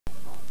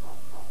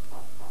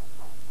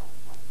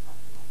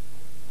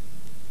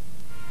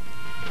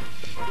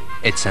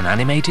It's an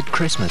animated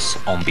Christmas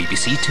on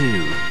BBC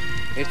Two.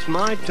 It's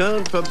my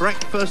turn for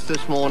breakfast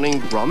this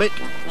morning, Gromit.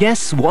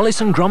 Yes,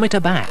 Wallace and Gromit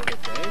are back.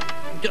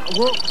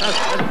 Whoa,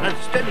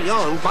 steady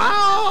on.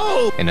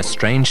 Wow! In a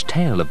strange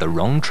tale of the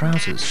wrong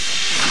trousers,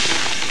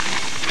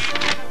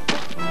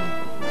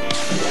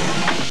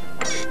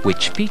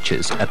 which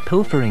features a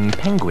pilfering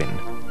penguin.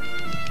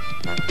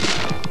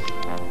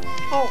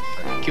 Oh,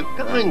 thank you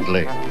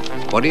kindly.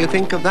 What do you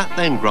think of that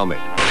then, Gromit?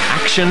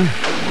 Action,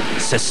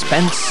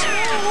 suspense,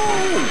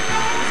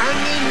 Hang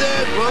in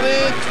there,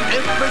 Gromit.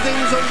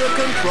 Everything's under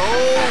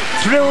control.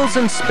 thrills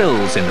and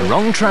spills in the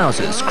wrong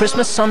trousers.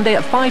 Christmas Sunday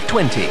at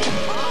 5:20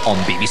 on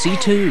BBC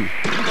Two.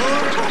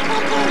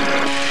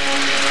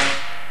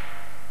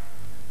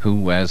 Who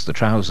wears the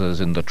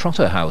trousers in the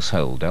Trotter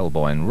household?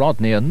 Elboy and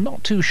Rodney are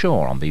not too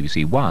sure on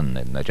BBC One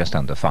in just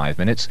under 5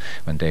 minutes,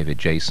 when David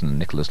Jason and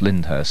Nicholas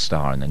Lyndhurst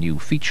star in a new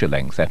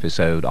feature-length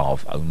episode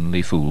of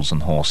Only Fools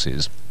and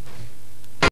Horses.